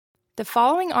The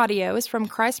following audio is from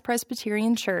Christ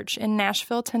Presbyterian Church in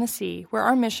Nashville, Tennessee, where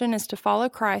our mission is to follow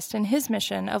Christ in his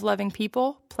mission of loving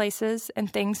people, places,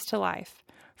 and things to life.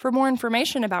 For more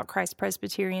information about Christ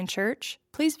Presbyterian Church,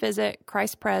 please visit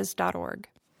christpres.org.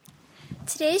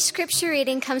 Today's scripture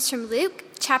reading comes from Luke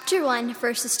chapter 1,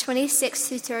 verses 26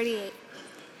 through 38.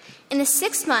 In the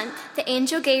 6th month, the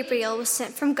angel Gabriel was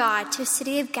sent from God to a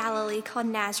city of Galilee called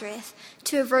Nazareth,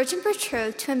 to a virgin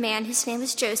betrothed to a man whose name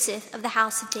was Joseph of the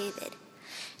house of David.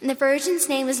 And the virgin's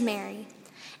name was Mary.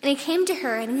 And he came to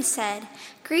her and he said,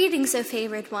 "Greetings, O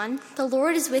favored one, the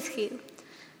Lord is with you."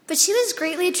 But she was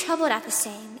greatly troubled at the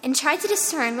saying, and tried to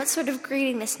discern what sort of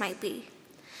greeting this might be.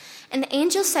 And the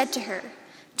angel said to her,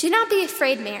 "Do not be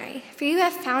afraid, Mary, for you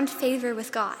have found favor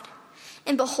with God.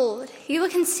 And behold, you will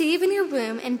conceive in your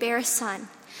womb and bear a son,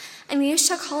 and you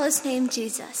shall call his name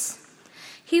Jesus.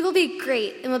 He will be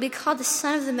great and will be called the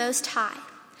Son of the Most High.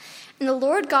 And the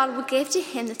Lord God will give to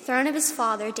him the throne of his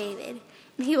father David,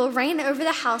 and he will reign over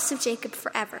the house of Jacob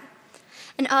forever.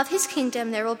 And of his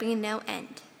kingdom there will be no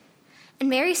end." And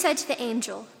Mary said to the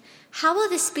angel, "How will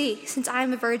this be, since I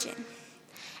am a virgin?"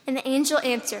 And the angel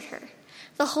answered her,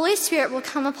 "The Holy Spirit will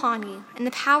come upon you, and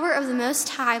the power of the Most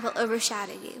High will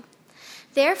overshadow you.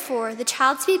 Therefore, the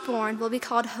child to be born will be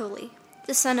called Holy,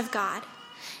 the Son of God.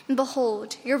 And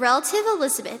behold, your relative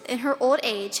Elizabeth, in her old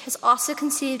age, has also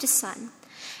conceived a son.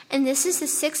 And this is the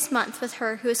 6th month with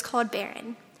her who is called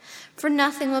barren. For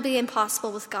nothing will be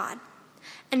impossible with God."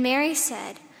 And Mary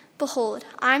said, "Behold,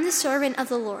 I am the servant of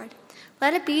the Lord.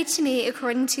 Let it be to me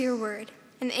according to your word."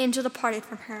 And the angel departed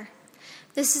from her.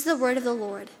 This is the word of the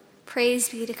Lord. Praise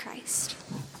be to Christ.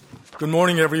 Good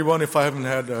morning, everyone. If I haven't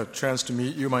had a chance to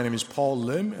meet you, my name is Paul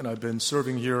Lim, and I've been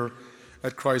serving here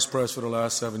at Christ Pres for the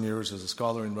last 7 years as a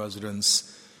scholar in residence,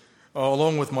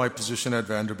 along with my position at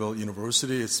Vanderbilt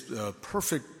University. It's a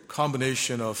perfect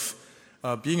combination of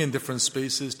being in different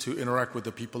spaces to interact with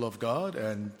the people of God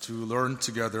and to learn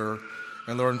together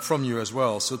and learn from you as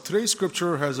well. So today's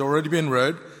scripture has already been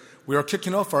read. We are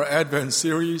kicking off our Advent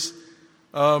series.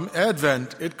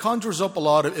 Advent, it conjures up a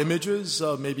lot of images,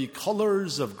 maybe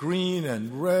colors of green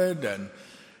and red and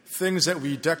things that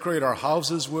we decorate our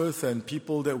houses with and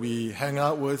people that we hang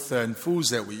out with and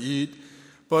foods that we eat.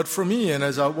 But for me, and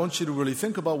as I want you to really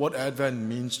think about what Advent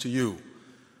means to you,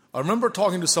 I remember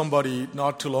talking to somebody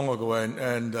not too long ago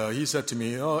and he said to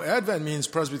me, Advent means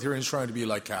Presbyterians trying to be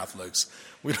like Catholics.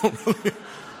 We don't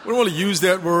really use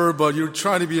that word, but you're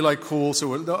trying to be like cool.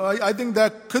 So I think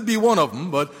that could be one of them,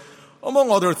 but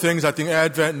among other things, I think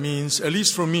Advent means, at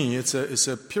least for me, it's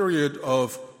a period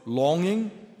of longing,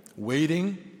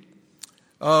 waiting.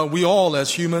 We all,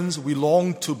 as humans, we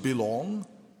long to belong.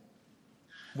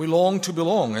 We long to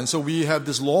belong, and so we have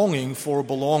this longing for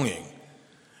belonging.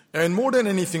 And more than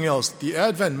anything else, the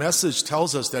Advent message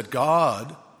tells us that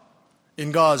God,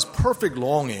 in God's perfect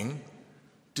longing,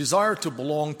 desired to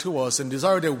belong to us and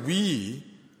desired that we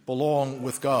belong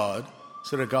with God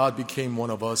so that God became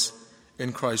one of us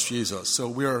in Christ Jesus. So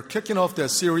we are kicking off that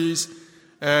series,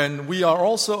 and we are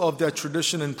also of that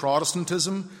tradition in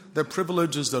Protestantism that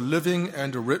privileges the living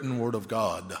and the written Word of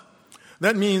God.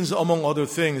 That means, among other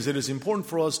things, it is important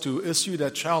for us to issue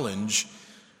that challenge,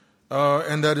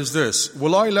 and that is this: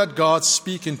 will I let God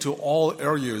speak into all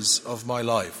areas of my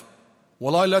life?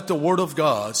 Will I let the Word of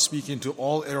God speak into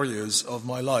all areas of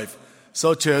my life,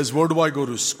 such as where do I go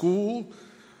to school?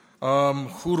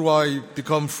 Who do I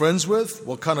become friends with?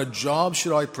 What kind of job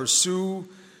should I pursue?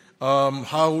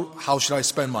 How should I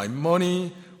spend my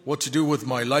money? What to do with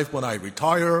my life when I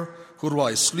retire? Who do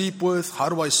I sleep with? How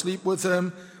do I sleep with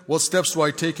them? What steps do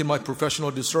I take in my professional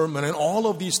discernment? And all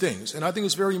of these things. And I think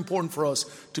it's very important for us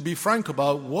to be frank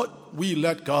about what we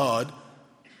let God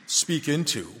speak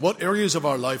into. What areas of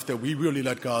our life that we really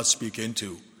let God speak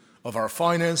into. Of our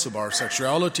finance, of our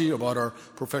sexuality, about our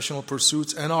professional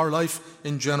pursuits, and our life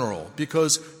in general.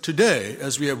 Because today,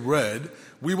 as we have read,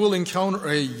 we will encounter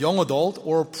a young adult,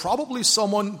 or probably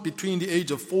someone between the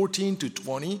age of 14 to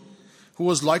 20, who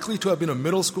was likely to have been a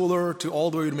middle schooler to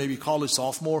all the way to maybe college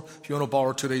sophomore, if you want to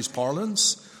borrow today's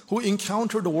parlance, who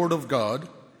encountered the Word of God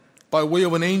by way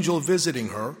of an angel visiting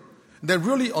her, that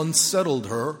really unsettled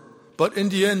her. But in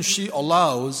the end, she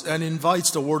allows and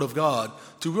invites the Word of God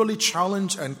to really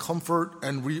challenge and comfort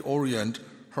and reorient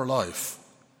her life.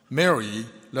 Mary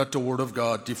let the Word of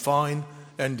God define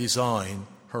and design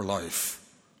her life.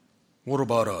 What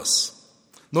about us?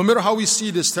 No matter how we see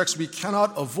this text, we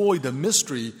cannot avoid the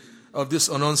mystery of this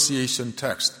Annunciation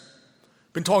text.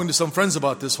 I've been talking to some friends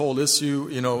about this whole issue.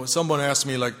 Someone asked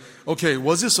me, okay,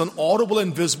 was this an audible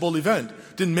and visible event?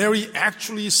 Did Mary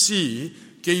actually see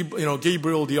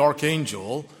Gabriel the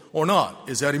archangel or not?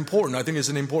 Is that important? I think it's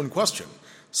an important question.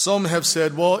 Some have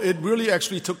said, well, it really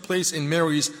actually took place in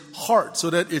Mary's heart, so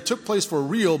that it took place for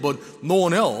real, but no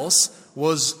one else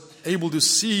was able to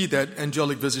see that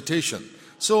angelic visitation.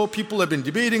 So people have been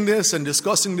debating this and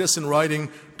discussing this and writing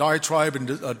diatribe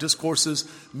and discourses.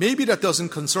 Maybe that doesn't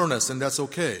concern us, and that's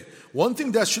okay. One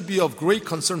thing that should be of great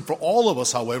concern for all of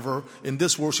us, however, in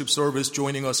this worship service,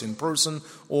 joining us in person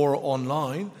or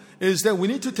online, is that we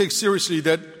need to take seriously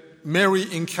that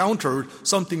Mary encountered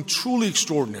something truly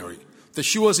extraordinary that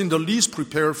she was in the least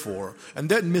prepared for, and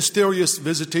that mysterious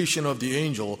visitation of the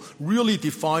angel really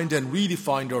defined and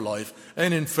redefined her life,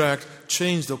 and in fact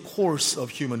changed the course of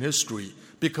human history,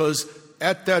 because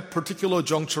at that particular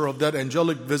juncture of that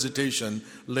angelic visitation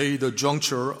lay the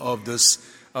juncture of this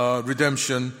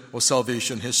redemption or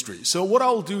salvation history. So what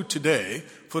I'll do today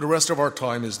for the rest of our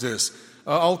time is this.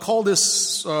 I'll call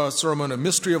this sermon a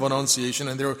mystery of Annunciation,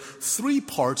 and there are 3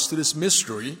 parts to this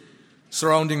mystery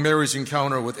surrounding Mary's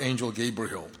encounter with angel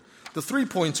Gabriel. The 3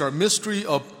 points are mystery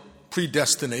of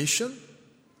predestination.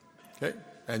 Okay?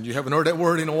 And you haven't heard that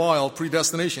word in a while,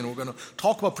 predestination. We're going to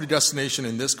talk about predestination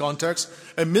in this context.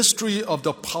 A mystery of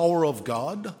the power of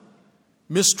God.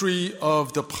 Mystery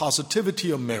of the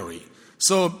positivity of Mary.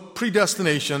 So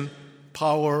predestination,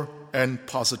 power, and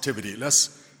positivity.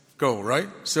 Let's go, right?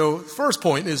 So first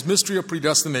point is mystery of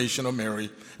predestination of Mary.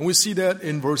 And we see that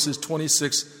in verses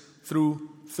 26 through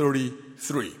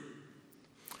 33.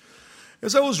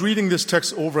 As I was reading this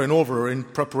text over and over in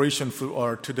preparation for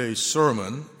our today's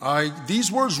sermon, these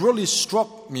words really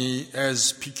struck me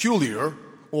as peculiar,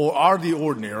 or are the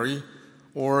ordinary,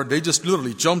 or they just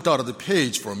literally jumped out of the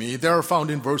page for me. They are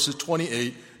found in verses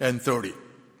 28 and 30.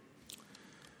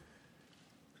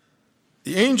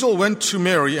 The angel went to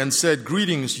Mary and said,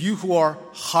 "Greetings, you who are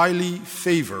highly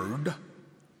favored.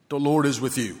 The Lord is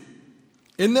with you."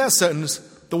 In that sentence,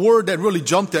 the word that really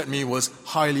jumped at me was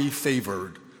highly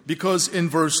favored. Because in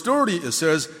verse 30 it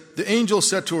says, the angel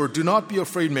said to her, "Do not be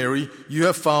afraid, Mary. You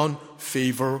have found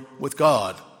favor with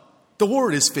God." The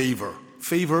word is favor.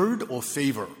 Favored or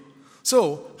favor.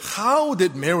 So, how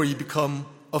did Mary become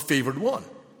a favored one?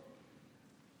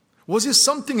 Was it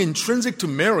something intrinsic to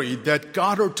Mary that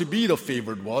got her to be the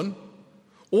favored one?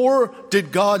 Or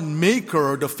did God make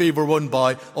her the favored one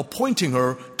by appointing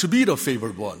her to be the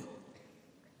favored one?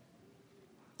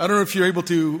 I don't know if you're able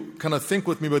to kind of think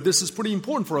with me, but this is pretty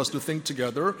important for us to think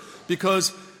together,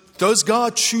 because does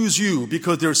God choose you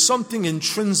because there's something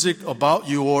intrinsic about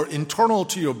you or internal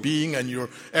to your being and your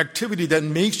activity that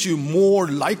makes you more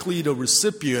likely the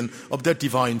recipient of that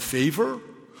divine favor?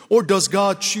 Or does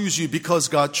God choose you because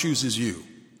God chooses you?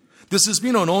 This has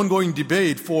been an ongoing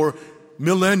debate for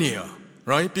millennia,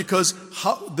 right? Because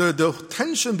the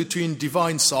tension between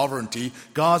divine sovereignty,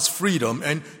 God's freedom,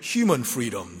 and human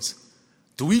freedoms.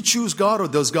 Do we choose God or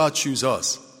does God choose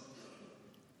us?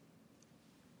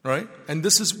 Right? And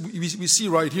this is, we see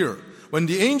right here. When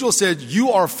the angel said,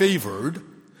 "You are favored,"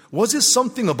 was it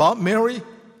something about Mary?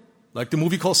 Like the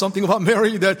movie called Something About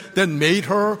Mary that made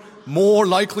her more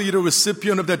likely the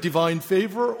recipient of that divine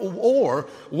favor? Or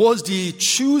was the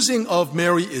choosing of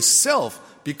Mary itself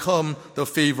become the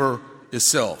favor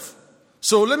itself?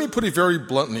 So let me put it very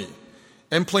bluntly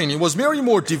and plainly. Was Mary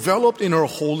more developed in her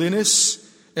holiness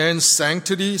and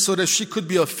sanctity so that she could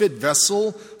be a fit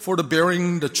vessel for the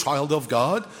bearing the child of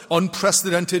God?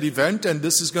 Unprecedented event, and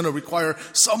this is going to require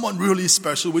someone really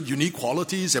special with unique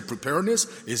qualities and preparedness.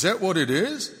 Is that what it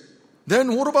is?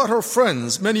 Then what about her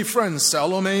friends? Many friends,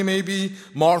 Salome maybe,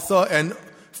 Martha, and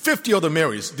 50 other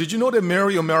Marys. Did you know that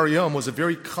Mary or Mariam was a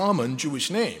very common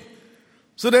Jewish name?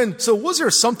 So was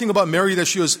there something about Mary that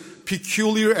she was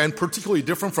peculiar and particularly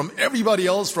different from everybody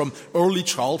else from early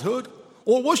childhood?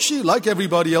 Or was she like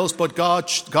everybody else, but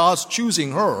God's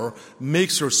choosing her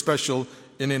makes her special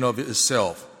in and of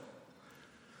itself?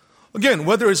 Again,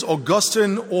 whether it's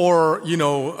Augustine or,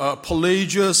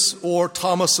 Pelagius or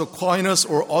Thomas Aquinas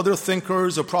or other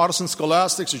thinkers or Protestant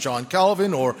scholastics or John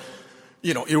Calvin or,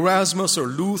 Erasmus or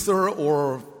Luther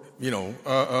or,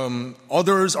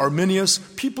 others, Arminius,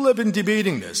 people have been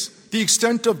debating this, the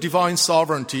extent of divine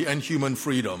sovereignty and human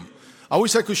freedom. I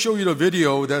wish I could show you the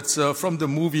video that's from the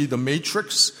movie The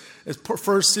Matrix. It's the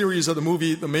first series of the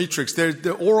movie The Matrix.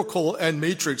 The Oracle and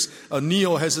Matrix,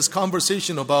 Neo has this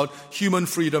conversation about human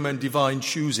freedom and divine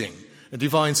choosing, and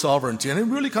divine sovereignty. And it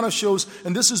really kind of shows,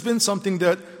 and this has been something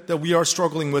that we are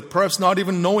struggling with, perhaps not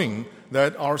even knowing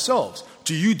that ourselves.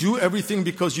 Do you do everything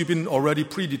because you've been already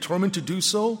predetermined to do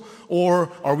so?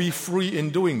 Or are we free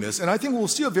in doing this? And I think we'll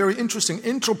see a very interesting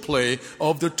interplay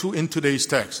of the two in today's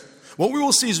text. What we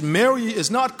will see is Mary is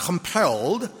not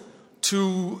compelled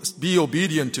to be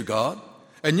obedient to God,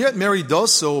 And yet Mary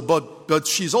does so, but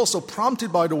she's also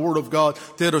prompted by the Word of God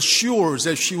that assures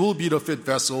that she will be the fit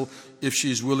vessel if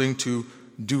she's willing to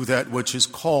do that which is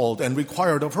called and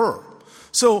required of her.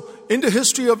 So in the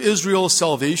history of Israel's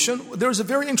salvation, there's a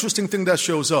very interesting thing that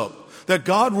shows up. That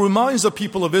God reminds the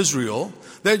people of Israel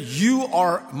that you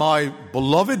are my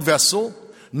beloved vessel,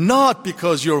 not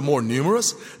because you're more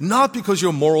numerous, not because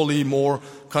you're morally more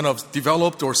kind of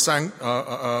developed or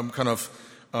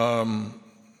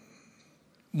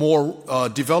more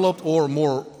developed or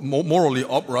more morally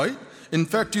upright. In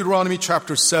fact, Deuteronomy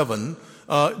chapter 7,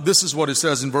 this is what it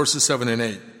says in verses 7 and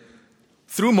 8.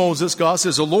 Through Moses, God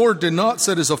says, the Lord did not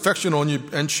set his affection on you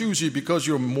and choose you because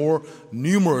you're more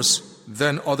numerous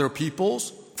than other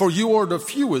peoples, for you are the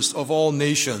fewest of all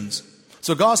nations.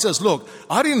 So God says, look,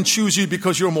 I didn't choose you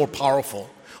because you're more powerful.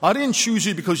 I didn't choose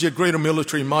you because you have greater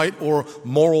military might or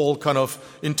moral kind of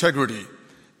integrity.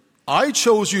 I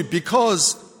chose you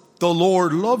because the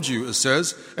Lord loved you, it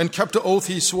says, and kept the oath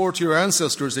he swore to your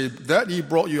ancestors that he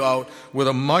brought you out with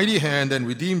a mighty hand and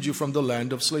redeemed you from the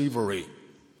land of slavery.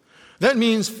 That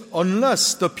means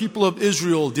unless the people of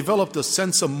Israel developed a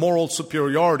sense of moral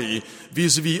superiority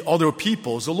vis-a-vis other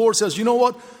peoples, the Lord says, you know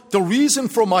what? The reason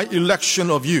for my election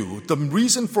of you, the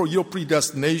reason for your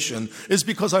predestination is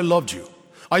because I loved you.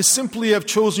 I simply have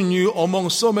chosen you among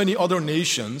so many other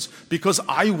nations because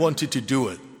I wanted to do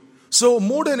it. So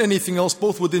more than anything else,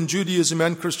 both within Judaism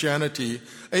and Christianity,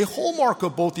 a hallmark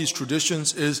of both these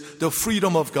traditions is the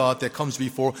freedom of God that comes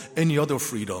before any other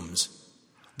freedoms.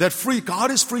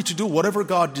 God is free to do whatever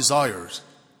God desires.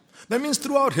 That means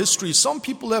throughout history, some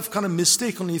people have kind of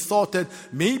mistakenly thought that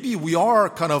maybe we are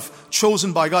kind of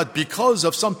chosen by God because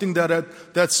of something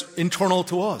that's internal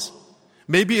to us.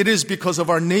 Maybe it is because of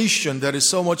our nation that is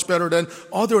so much better than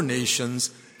other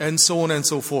nations, and so on and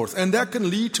so forth. And that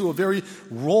can lead to a very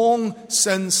wrong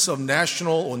sense of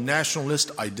national or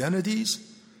nationalist identities.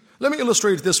 Let me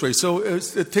illustrate it this way. So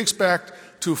it takes back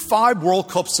to 5 World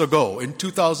Cups ago in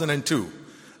 2002.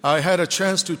 I had a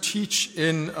chance to teach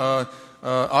in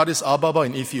Addis Ababa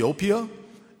in Ethiopia,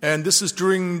 and this is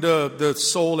during the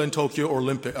Seoul and Tokyo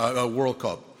Olympic World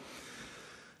Cup.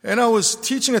 And I was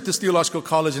teaching at this theological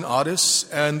college in Addis,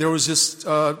 and there was this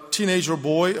teenager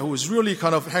boy who was really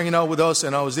kind of hanging out with us,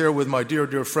 and I was there with my dear,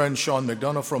 dear friend Sean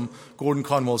McDonough from Gordon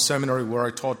Conwell Seminary, where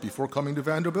I taught before coming to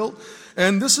Vanderbilt.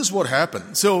 And this is what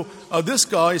happened. So this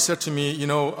guy said to me,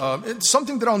 it's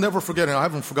something that I'll never forget, and I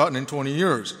haven't forgotten in 20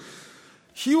 years.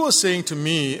 He was saying to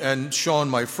me and Sean,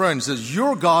 my friend, says,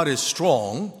 your God is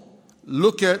strong.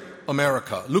 Look at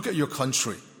America. Look at your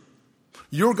country.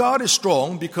 Your God is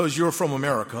strong because you're from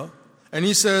America. And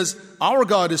he says, our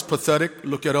God is pathetic.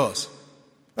 Look at us.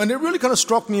 And it really kind of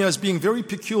struck me as being very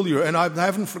peculiar. And I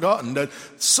haven't forgotten that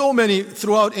so many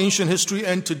throughout ancient history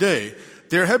and today,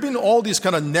 there have been all these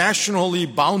kind of nationally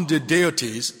bounded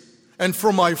deities. And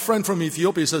for my friend from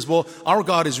Ethiopia, he says, well, our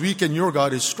God is weak and your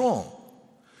God is strong.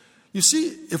 You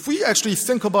see, if we actually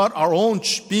think about our own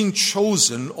being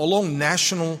chosen along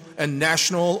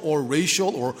national or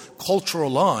racial or cultural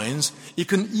lines, it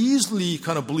can easily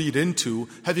kind of bleed into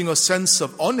having a sense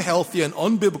of unhealthy and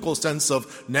unbiblical sense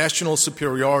of national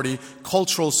superiority,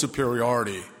 cultural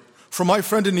superiority. For my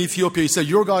friend in Ethiopia, he said,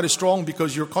 your God is strong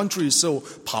because your country is so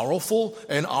powerful,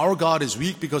 and our God is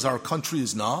weak because our country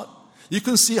is not. You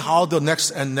can see how the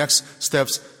next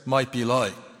steps might be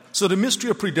like. So the mystery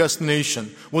of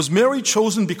predestination. Was Mary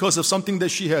chosen because of something that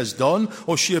she has done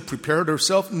or she had prepared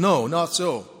herself? No, not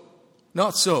so.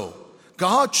 Not so.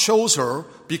 God chose her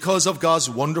because of God's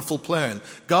wonderful plan.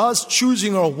 God's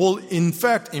choosing her will in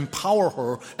fact empower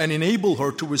her and enable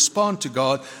her to respond to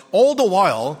God, all the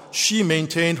while she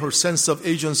maintained her sense of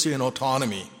agency and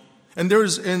autonomy. And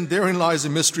therein lies the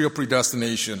mystery of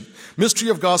predestination. Mystery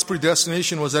of God's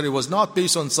predestination was that it was not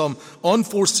based on some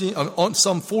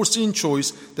foreseen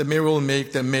choice that Mary will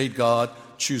make that made God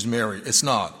choose Mary. It's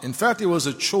not. In fact, it was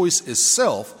a choice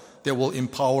itself that will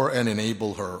empower and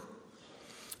enable her.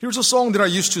 Here's a song that I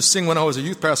used to sing when I was a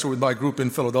youth pastor with my group in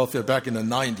Philadelphia back in the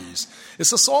 90s.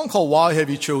 It's a song called Why Have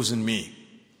You Chosen Me?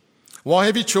 Why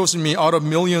have you chosen me out of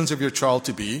millions of your child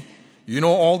to be? You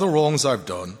know all the wrongs I've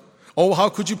done. Oh, how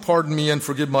could you pardon me and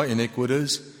forgive my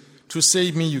iniquities? To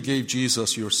save me, you gave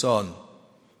Jesus, your Son.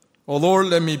 Oh, Lord,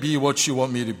 let me be what you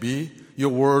want me to be. Your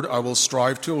word I will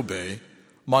strive to obey.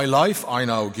 My life I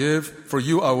now give. For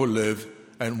you I will live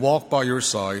and walk by your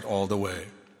side all the way.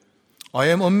 I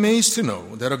am amazed to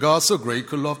know that a God so great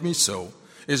could love me so,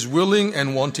 is willing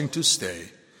and wanting to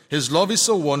stay. His love is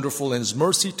so wonderful and his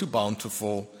mercy too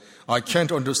bountiful. I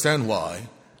can't understand why.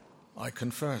 I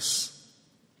confess.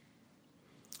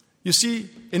 You see,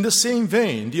 in the same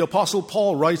vein, the Apostle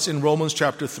Paul writes in Romans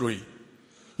chapter 3.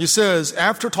 He says,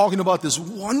 after talking about this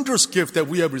wondrous gift that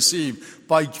we have received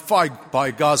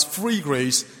by God's free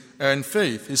grace and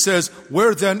faith, he says,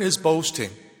 where then is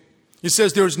boasting? He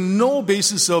says there's no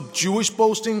basis of Jewish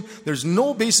boasting. There's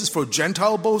no basis for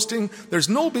Gentile boasting. There's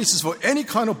no basis for any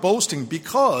kind of boasting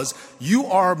because you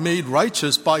are made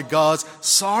righteous by God's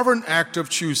sovereign act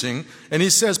of choosing. And he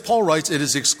says, Paul writes, it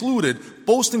is excluded.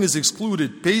 Boasting is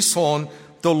excluded based on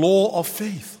the law of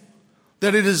faith.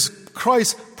 That it is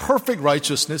Christ's perfect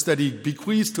righteousness that he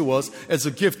bequeaths to us as a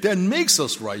gift that makes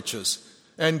us righteous.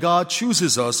 And God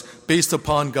chooses us based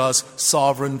upon God's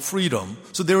sovereign freedom.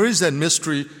 So there is that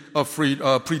mystery of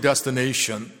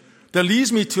predestination. That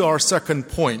leads me to our second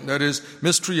point, that is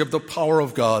mystery of the power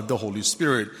of God, the Holy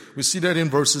Spirit. We see that in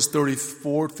verses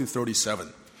 34 to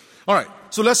 37. All right,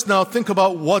 so let's now think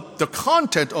about what the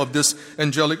content of this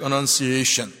angelic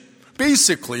annunciation.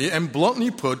 Basically, and bluntly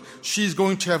put, she's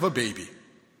going to have a baby.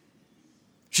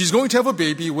 She's going to have a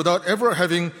baby without ever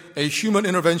having a human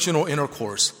intervention or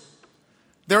intercourse.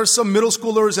 There are some middle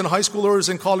schoolers and high schoolers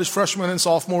and college freshmen and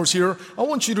sophomores here. I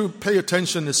want you to pay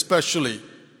attention especially.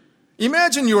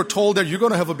 Imagine you're told that you're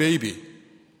going to have a baby.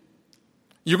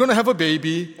 You're going to have a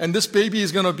baby, and this baby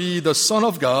is going to be the Son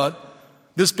of God.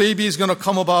 This baby is going to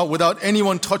come about without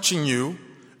anyone touching you,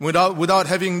 without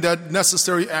having that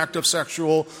necessary act of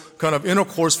sexual kind of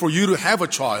intercourse for you to have a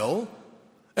child.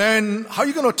 And how are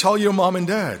you going to tell your mom and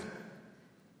dad?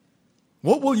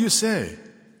 What will you say?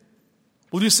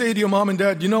 Will you say to your mom and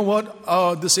dad, you know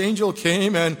what, this angel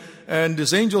came and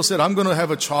this angel said, I'm going to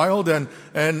have a child and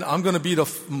I'm going to be the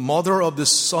mother of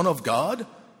this Son of God?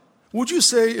 Would you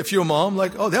say, if your mom,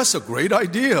 like, oh, that's a great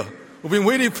idea. We've been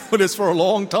waiting for this for a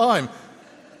long time.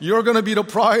 You're going to be the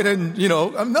pride and,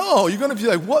 no, you're going to be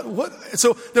like, what?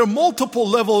 So there are multiple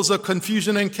levels of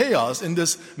confusion and chaos in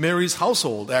this Mary's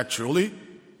household, actually.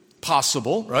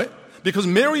 Possible, right? Because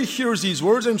Mary hears these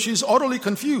words and she's utterly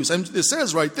confused. And it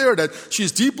says right there that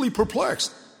she's deeply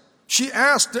perplexed. She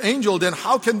asked the angel, then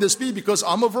how can this be? Because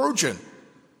I'm a virgin.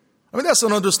 I mean, that's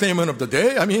an understatement of the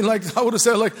day. I mean, like, I would have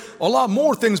said, like, a lot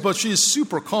more things, but she's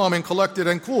super calm and collected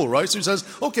and cool, right? So she says,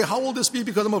 okay, how will this be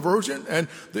because I'm a virgin? And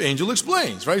the angel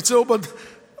explains, right? So, but,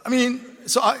 I mean,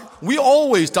 we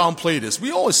always downplay this. We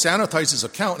always sanitize this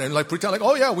account and, like, pretend like,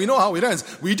 oh, yeah, we know how it ends.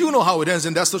 We do know how it ends,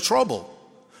 and that's the trouble.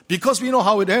 Because we know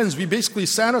how it ends, we basically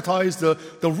sanitize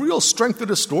the real strength of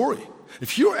the story.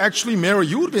 If you're actually Mary,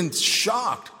 you would have been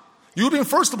shocked. You would have been,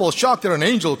 first of all, shocked that an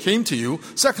angel came to you.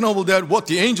 Second of all, that what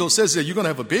the angel says is that you're going to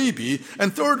have a baby.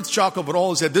 And third shock of it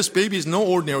all is that this baby is no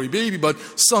ordinary baby, but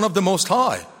Son of the Most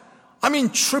High. I mean,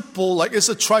 triple, like it's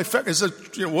a trifecta, it's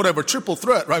a triple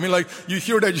threat, right? I mean, like you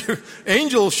hear that your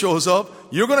angel shows up,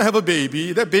 you're going to have a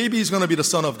baby, that baby is going to be the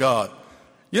Son of God.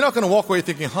 You're not going to walk away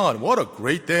thinking, what a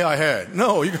great day I had.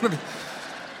 No, you're going to be,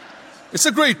 it's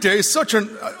a great day. It's such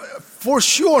for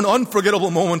sure an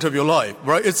unforgettable moment of your life,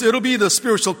 right? It'll be the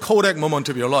spiritual Kodak moment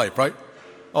of your life, right?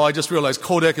 Oh, I just realized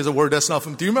Kodak is a word that's not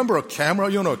from, do you remember a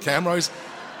camera? You know what a camera is?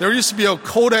 There used to be a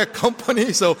Kodak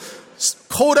company, so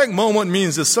Kodak moment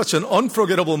means it's such an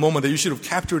unforgettable moment that you should have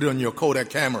captured it on your Kodak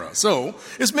camera. So,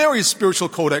 it's Mary's spiritual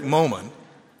Kodak moment.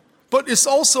 But it's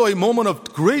also a moment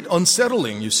of great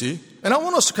unsettling, you see. And I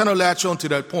want us to kind of latch on to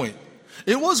that point.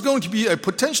 It was going to be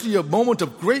potentially a moment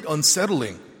of great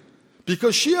unsettling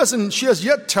because she has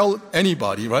yet told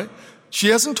anybody, right? She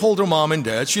hasn't told her mom and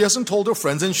dad, she hasn't told her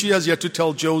friends, and she has yet to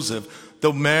tell Joseph,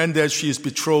 the man that she is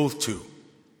betrothed to.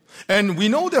 And we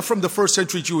know that from the first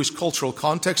century Jewish cultural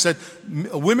context that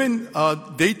women,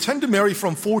 they tend to marry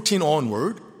from 14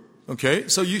 onward, okay?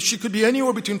 So she could be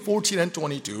anywhere between 14 and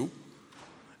 22.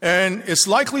 And it's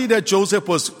likely that Joseph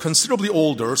was considerably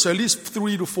older, so at least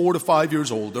 3 to 4 to 5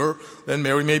 years older than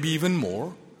Mary, maybe even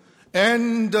more.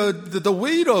 And the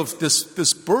weight of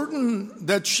this burden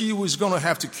that she was going to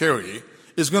have to carry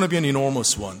is going to be an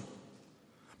enormous one.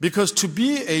 Because to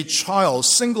be a child,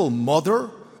 single mother,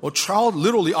 or child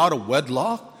literally out of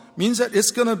wedlock, means that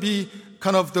it's going to be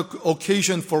kind of the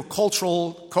occasion for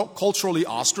culturally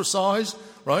ostracized,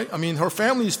 right? I mean, her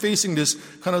family is facing this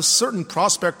kind of certain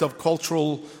prospect of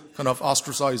cultural kind of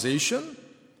ostracization.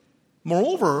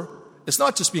 Moreover, it's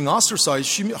not just being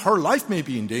ostracized, her life may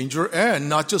be in danger, and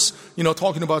not just,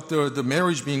 talking about the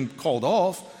marriage being called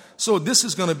off. So this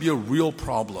is going to be a real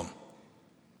problem.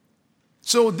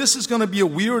 So this is going to be a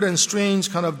weird and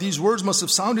strange kind of, these words must have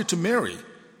sounded to Mary.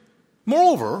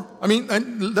 Moreover,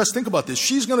 and let's think about this.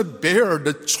 She's going to bear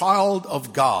the child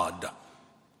of God.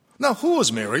 Now, who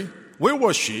was Mary? Where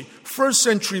was she? First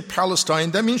century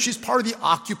Palestine. That means she's part of the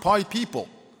occupied people.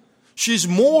 She's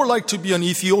more like to be an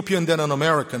Ethiopian than an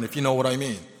American, if you know what I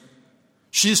mean.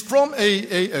 She's from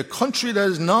a country that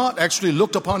is not actually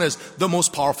looked upon as the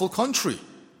most powerful country.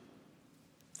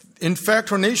 In fact,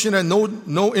 her nation had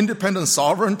no independent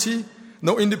sovereignty,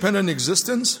 no independent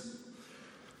existence.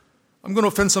 I'm going to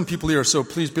offend some people here, so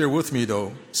please bear with me,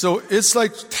 though. So it's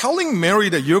like telling Mary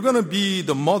that you're going to be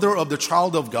the mother of the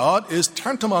child of God is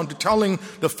tantamount to telling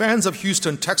the fans of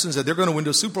Houston Texans that they're going to win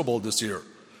the Super Bowl this year.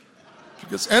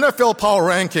 Because NFL power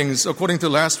rankings, according to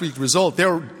last week's result,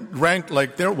 they're ranked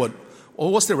like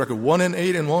what's their record?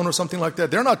 1-8-1 or something like that.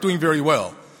 They're not doing very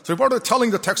well. So if I were telling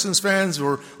the Texans fans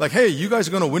were like, hey, you guys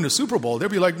are going to win the Super Bowl,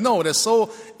 they'd be like, no, that's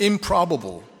so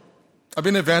improbable. I've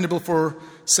been at Vanderbilt for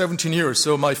 17 years,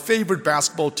 so my favorite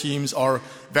basketball teams are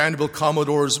Vanderbilt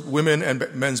Commodores women and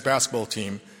men's basketball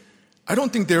team. I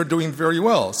don't think they're doing very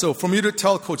well. So for me to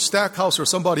tell Coach Stackhouse or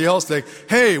somebody else, like,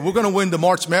 hey, we're going to win the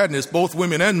March Madness, both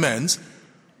women and men's,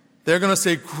 they're going to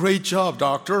say, great job,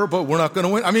 doctor, but we're not going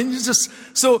to win. I mean, it's just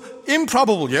so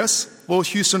improbable, yes, both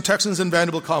Houston Texans and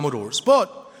Vanderbilt Commodores.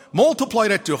 But multiply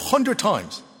that to 100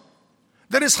 times.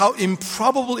 That is how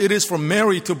improbable it is for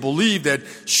Mary to believe that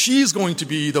she's going to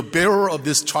be the bearer of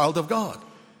this child of God.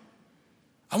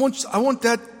 I want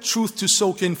that truth to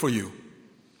soak in for you.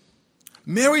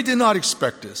 Mary did not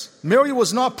expect this. Mary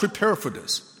was not prepared for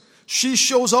this. She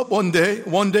shows up one day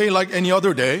like any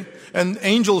other day, and an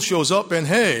angel shows up and,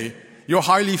 hey, you're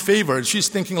highly favored. She's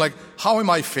thinking like, how am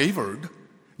I favored?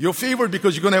 You're favored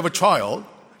because you're going to have a child.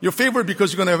 You're favored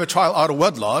because you're going to have a child out of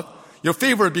wedlock. You're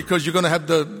favored because you're going to have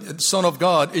the Son of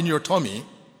God in your tummy.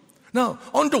 Now,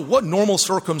 under what normal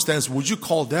circumstance would you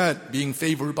call that being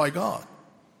favored by God?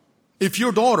 If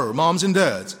your daughter, moms and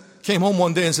dads, came home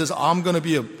one day and says, I'm going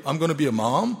to be a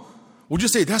mom, would you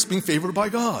say that's being favored by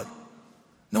God?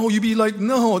 No, you'd be like,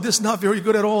 no, this is not very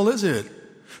good at all, is it?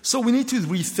 So we need to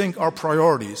rethink our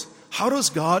priorities. How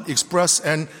does God express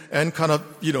and kind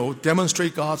of,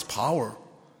 demonstrate God's power?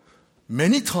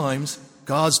 Many times,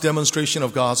 God's demonstration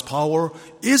of God's power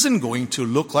isn't going to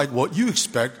look like what you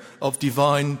expect of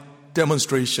divine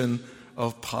demonstration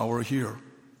of power here.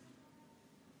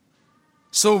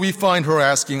 So we find her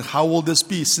asking, how will this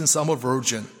be since I'm a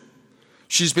virgin?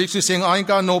 She's basically saying, I ain't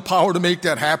got no power to make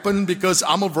that happen because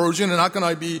I'm a virgin and how can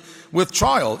I be with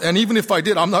child? And even if I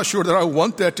did, I'm not sure that I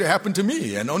want that to happen to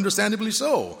me, and understandably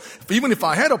so. Even if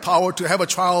I had a power to have a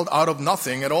child out of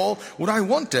nothing at all, would I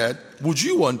want that? Would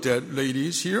you want that,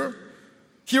 ladies, here?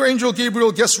 Here, Angel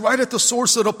Gabriel gets right at the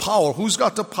source of the power. Who's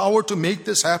got the power to make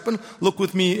this happen? Look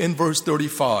with me in verse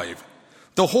 35.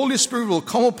 The Holy Spirit will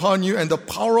come upon you, and the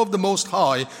power of the Most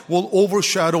High will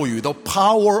overshadow you. The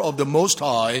power of the Most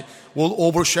High will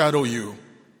overshadow you.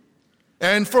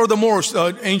 And furthermore,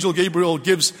 Angel Gabriel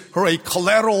gives her a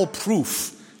collateral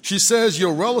proof. She says,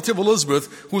 your relative Elizabeth,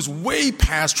 who's way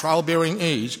past childbearing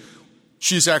age,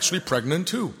 she's actually pregnant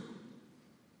too.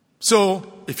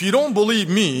 So, if you don't believe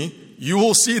me, you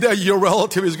will see that your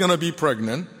relative is going to be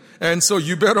pregnant. And so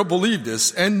you better believe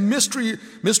this. And mystery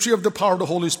of the power of the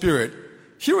Holy Spirit.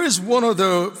 Here is one of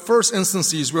the first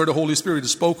instances where the Holy Spirit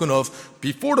is spoken of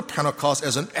before the Pentecost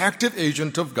as an active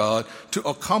agent of God to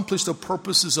accomplish the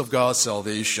purposes of God's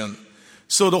salvation.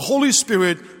 So the Holy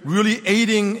Spirit really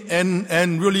aiding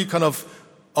and really kind of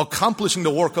accomplishing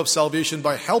the work of salvation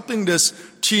by helping this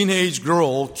teenage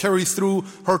girl carry through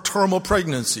her term of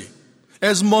pregnancy.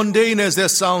 As mundane as that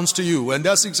sounds to you, and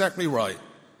that's exactly right.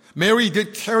 Mary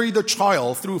did carry the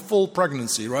child through full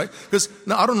pregnancy, right? Because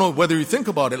now I don't know whether you think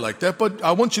about it like that, but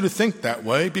I want you to think that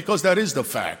way because that is the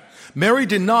fact. Mary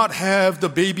did not have the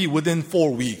baby within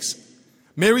 4 weeks.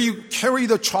 Mary carried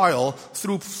the child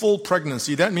through full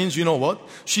pregnancy. That means, you know what?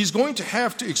 She's going to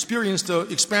have to experience the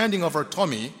expanding of her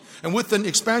tummy. And with an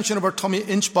expansion of her tummy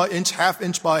inch by inch, half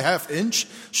inch by half inch,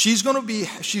 she's going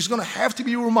to have to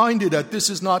be reminded that this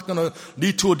is not going to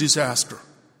lead to a disaster.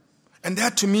 And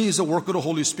that to me is the work of the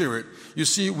Holy Spirit. You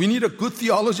see, we need a good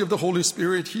theology of the Holy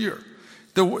Spirit here.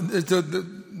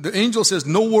 The angel says,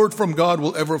 no word from God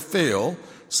will ever fail.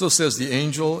 So says the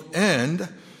angel. And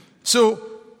so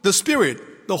the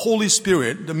Spirit, the Holy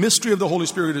Spirit, the mystery of the Holy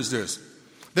Spirit is this.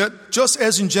 That just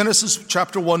as in Genesis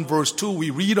chapter 1 verse 2, we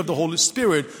read of the Holy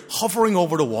Spirit hovering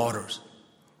over the waters,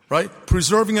 right?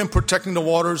 Preserving and protecting the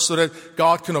waters so that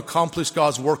God can accomplish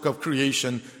God's work of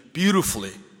creation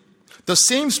beautifully. The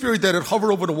same Spirit that had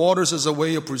hovered over the waters as a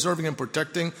way of preserving and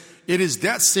protecting, it is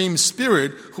that same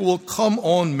Spirit who will come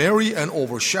on Mary and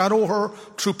overshadow her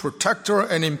to protect her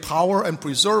and empower and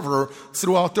preserve her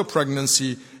throughout the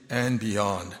pregnancy and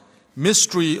beyond.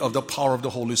 Mystery of the power of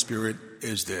the Holy Spirit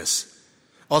is this.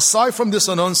 Aside from this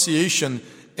annunciation,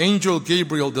 Angel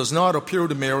Gabriel does not appear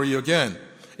to Mary again.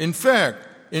 In fact,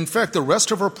 the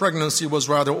rest of her pregnancy was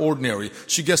rather ordinary.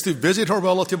 She gets to visit her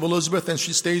relative Elizabeth and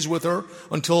she stays with her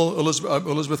until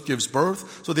Elizabeth gives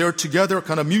birth. So they are together,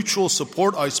 kind of mutual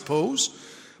support, I suppose.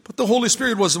 But the Holy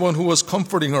Spirit was the one who was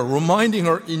comforting her, reminding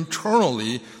her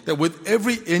internally that with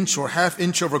every inch or half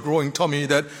inch of her growing tummy,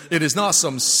 that it is not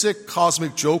some sick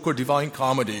cosmic joke or divine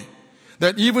comedy.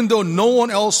 That even though no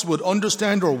one else would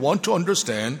understand or want to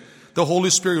understand, the Holy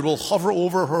Spirit will hover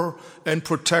over her and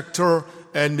protect her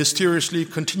and mysteriously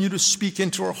continue to speak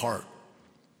into her heart.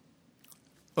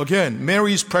 Again,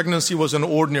 Mary's pregnancy was an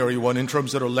ordinary one in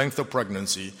terms of the length of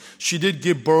pregnancy. She did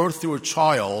give birth to a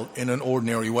child in an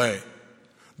ordinary way.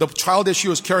 The child that she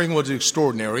was carrying was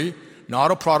extraordinary,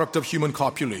 not a product of human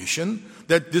copulation,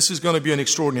 that this is going to be an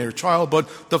extraordinary child, but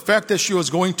the fact that she was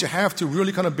going to have to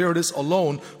really kind of bear this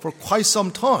alone for quite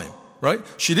some time, right?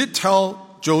 She did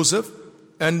tell Joseph,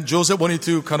 and Joseph wanted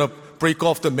to kind of break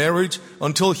off the marriage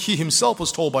until he himself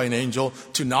was told by an angel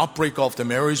to not break off the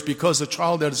marriage because the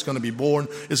child that is going to be born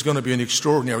is going to be an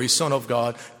extraordinary Son of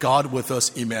God, God with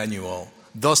us, Emmanuel.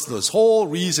 Thus, this whole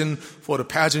reason for the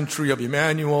pageantry of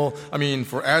Emmanuel,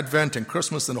 for Advent and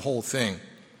Christmas and the whole thing.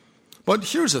 But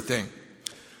here's the thing.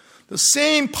 The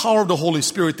same power of the Holy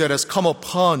Spirit that has come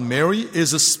upon Mary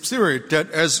is a spirit that,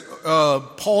 as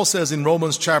Paul says in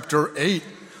Romans chapter 8,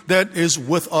 that is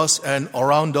with us and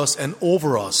around us and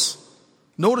over us.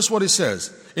 Notice what it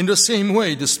says. In the same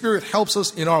way, the Spirit helps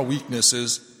us in our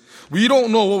weaknesses. We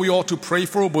don't know what we ought to pray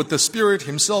for, but the Spirit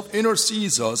Himself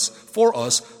intercedes for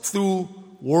us through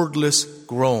wordless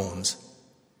groans.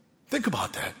 Think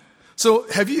about that. So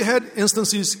have you had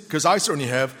instances, because I certainly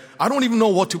have, I don't even know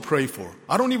what to pray for.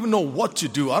 I don't even know what to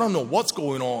do. I don't know what's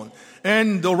going on.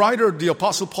 And the writer, the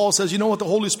Apostle Paul says, you know what, the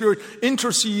Holy Spirit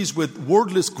intercedes with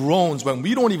wordless groans when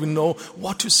we don't even know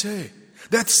what to say.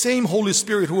 That same Holy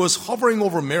Spirit who was hovering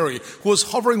over Mary, who was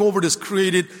hovering over this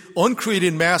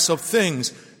uncreated mass of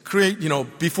things,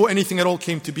 before anything at all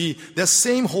came to be, that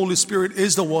same Holy Spirit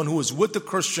is the one who is with the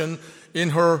Christian in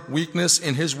her weakness,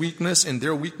 in his weakness, in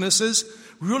their weaknesses,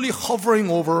 really hovering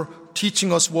over,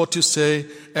 teaching us what to say,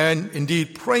 and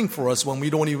indeed praying for us when we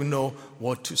don't even know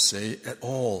what to say at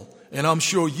all. And I'm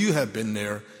sure you have been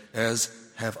there, as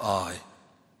have I.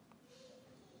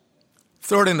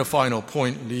 Third and the final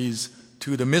point leads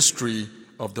to the mystery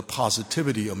of the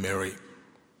positivity of Mary.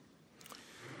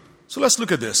 So let's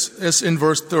look at this. It's in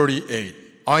verse 38.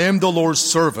 I am the Lord's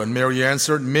servant, Mary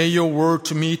answered. May your word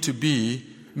to me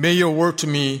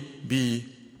be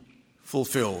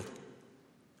fulfilled.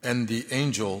 And the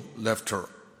angel left her.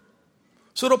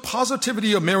 So the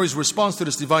positivity of Mary's response to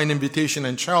this divine invitation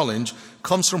and challenge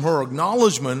comes from her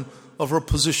acknowledgement of her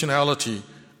positionality.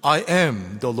 I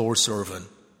am the Lord's servant.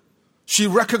 She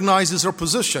recognizes her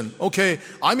position. Okay,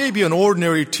 I may be an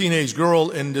ordinary teenage girl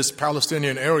in this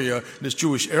Palestinian area, this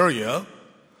Jewish area,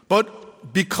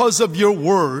 but because of your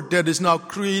word that is now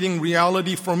creating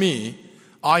reality for me,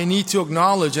 I need to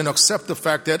acknowledge and accept the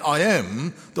fact that I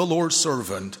am the Lord's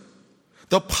servant.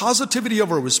 The positivity of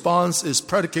her response is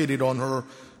predicated on her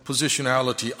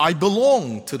positionality. I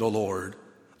belong to the Lord.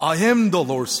 I am the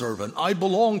Lord's servant. I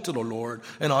belong to the Lord,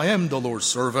 and I am the Lord's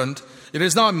servant. It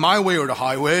is not my way or the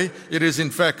highway. It is,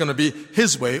 in fact, going to be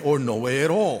His way or no way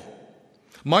at all.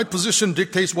 My position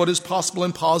dictates what is possible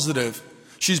and positive.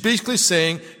 She's basically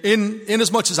saying, in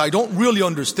as much as I don't really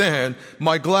understand,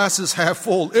 my glass is half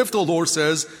full, if the Lord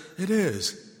says it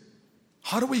is.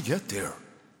 How do we get there?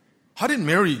 How did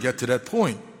Mary get to that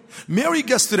point? Mary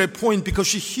gets to that point because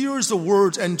she hears the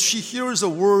words, and she hears the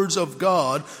words of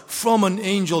God from an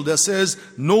angel that says,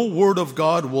 no word of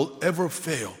God will ever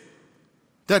fail.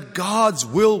 That God's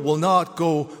will not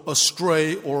go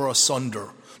astray or asunder.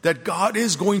 That God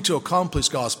is going to accomplish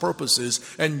God's purposes,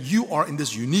 and you are in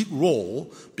this unique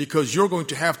role because you're going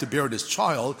to have to bear this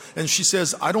child. And she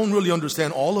says, I don't really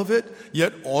understand all of it,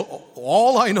 yet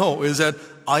all I know is that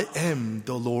I am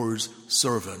the Lord's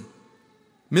servant.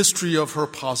 Mystery of her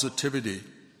positivity.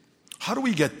 How do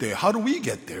we get there? How do we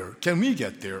get there? Can we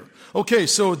get there? Okay,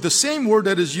 so the same word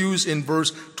that is used in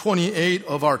verse 28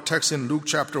 of our text in Luke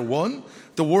chapter 1,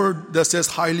 the word that says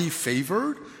highly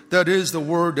favored, that is the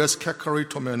word that's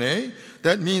kekaritomene.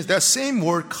 That means that same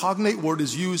word, cognate word,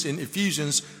 is used in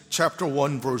Ephesians chapter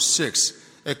 1, verse 6.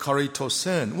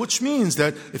 Ekaritosen, which means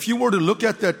that if you were to look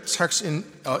at that text in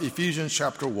Ephesians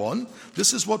chapter 1,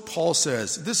 this is what Paul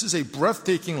says. This is a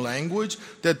breathtaking language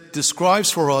that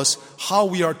describes for us how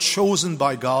we are chosen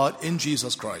by God in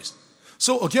Jesus Christ.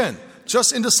 So again,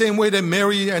 just in the same way that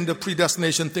Mary and the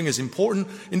predestination thing is important,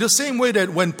 in the same way that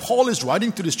when Paul is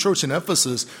writing to this church in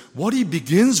Ephesus, what he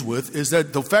begins with is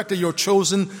that the fact that you're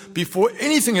chosen before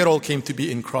anything at all came to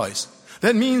be in Christ.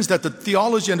 That means that the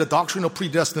theology and the doctrine of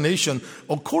predestination,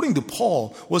 according to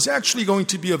Paul, was actually going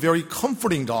to be a very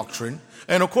comforting doctrine.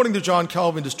 And according to John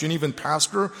Calvin, this Genevan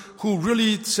pastor, who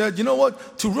really said, you know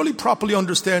what, to really properly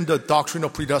understand the doctrine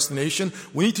of predestination,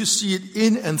 we need to see it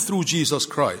in and through Jesus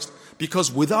Christ.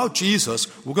 Because without Jesus,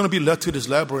 we're going to be led to this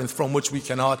labyrinth from which we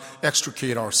cannot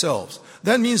extricate ourselves.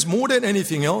 That means more than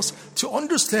anything else, to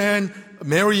understand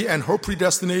Mary and her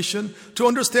predestination, to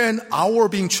understand our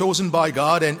being chosen by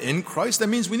God and in Christ, that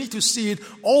means we need to see it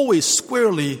always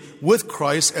squarely with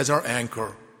Christ as our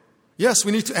anchor. Yes,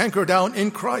 we need to anchor down in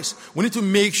Christ. We need to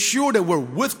make sure that we're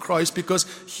with Christ because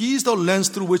He's the lens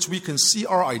through which we can see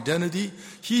our identity.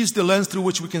 He's the lens through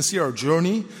which we can see our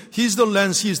journey. He's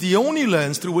the only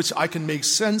lens through which I can make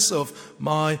sense of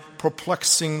my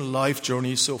perplexing life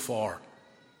journey so far.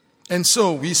 And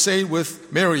so we say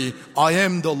with Mary, I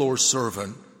am the Lord's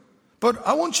servant. But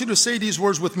I want you to say these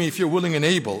words with me if you're willing and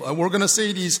able. And we're going to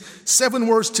say these 7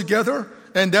 words together,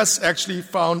 and that's actually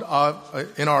found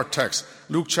in our text,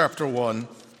 Luke chapter 1,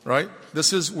 right?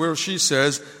 This is where she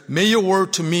says, may your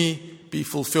word to me be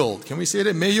fulfilled. Can we say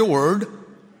that? May your word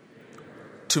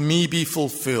to me be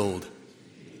fulfilled.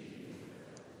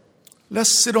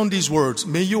 Let's sit on these words.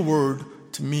 May your word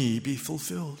to me be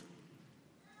fulfilled.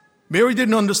 Mary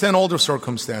didn't understand all the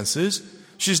circumstances.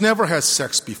 She's never had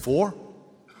sex before.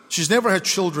 She's never had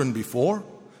children before.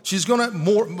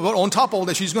 But on top of all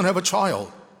that, she's going to have a child.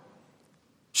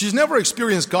 She's never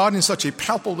experienced God in such a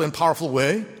palpable and powerful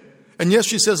way. And yes,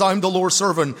 she says, I'm the Lord's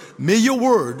servant. May your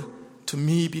word to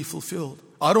me be fulfilled.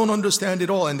 I don't understand it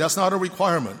all, and that's not a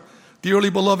requirement. Dearly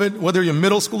beloved, whether you're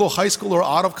middle school or high school or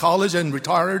out of college and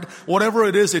retired, whatever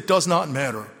it is, it does not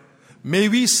matter. May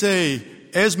we say,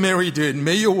 as Mary did,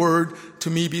 may your word to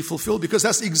me be fulfilled, because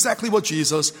that's exactly what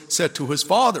Jesus said to his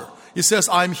Father. He says,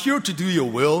 I'm here to do your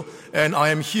will, and I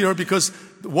am here because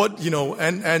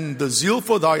and the zeal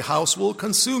for thy house will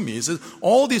consume me. He says,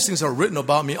 all these things are written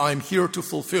about me, I am here to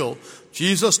fulfill.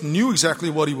 Jesus knew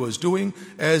exactly what he was doing,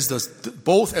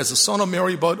 both as the Son of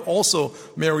Mary, but also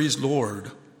Mary's Lord.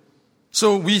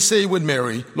 So we say with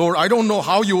Mary, Lord, I don't know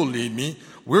how you will lead me,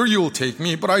 where you will take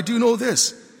me, but I do know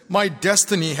this. My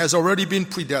destiny has already been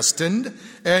predestined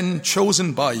and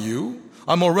chosen by you.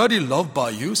 I'm already loved by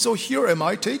you, so here am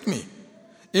I, take me.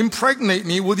 Impregnate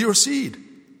me with your seed,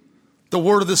 the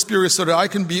word of the Spirit, so that I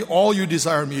can be all you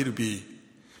desire me to be.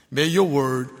 May your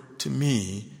word to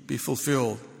me be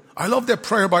fulfilled. I love that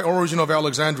prayer by Origen of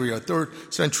Alexandria, a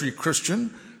 3rd century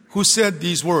Christian, who said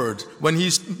these words when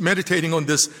he's meditating on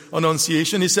this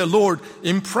Annunciation. He said, Lord,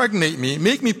 impregnate me,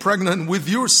 make me pregnant with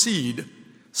your seed,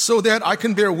 so that I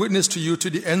can bear witness to you to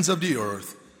the ends of the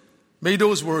earth. May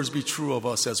those words be true of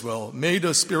us as well. May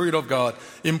the Spirit of God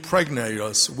impregnate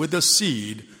us with the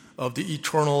seed of the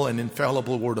eternal and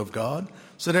infallible Word of God,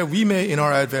 so that we may, in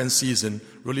our Advent season,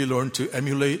 really learn to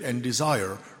emulate and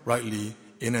desire rightly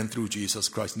in and through Jesus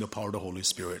Christ in the power of the Holy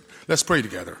Spirit. Let's pray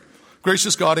together.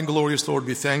 Gracious God and glorious Lord,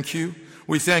 we thank you.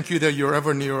 We thank you that you're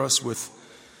ever near us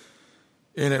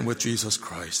in and with Jesus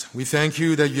Christ. We thank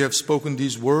you that you have spoken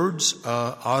these words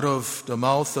out of the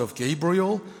mouth of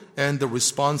Gabriel and the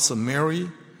response of Mary.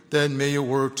 Then may your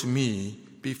word to me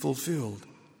be fulfilled.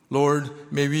 Lord,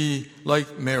 may we,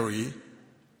 like Mary,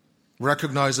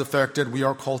 recognize the fact that we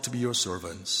are called to be your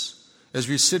servants. As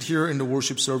we sit here in the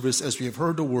worship service, as we have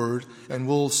heard the word, and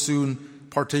will soon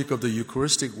partake of the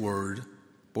Eucharistic word,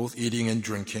 both eating and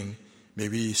drinking, may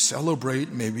we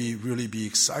celebrate, may we really be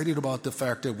excited about the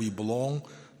fact that we belong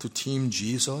to Team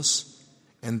Jesus,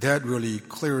 and that really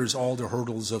clears all the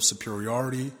hurdles of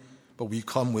superiority, but we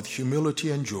come with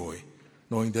humility and joy,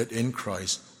 knowing that in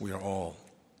Christ we are all.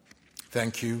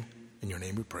 Thank you. In your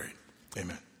name we pray.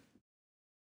 Amen.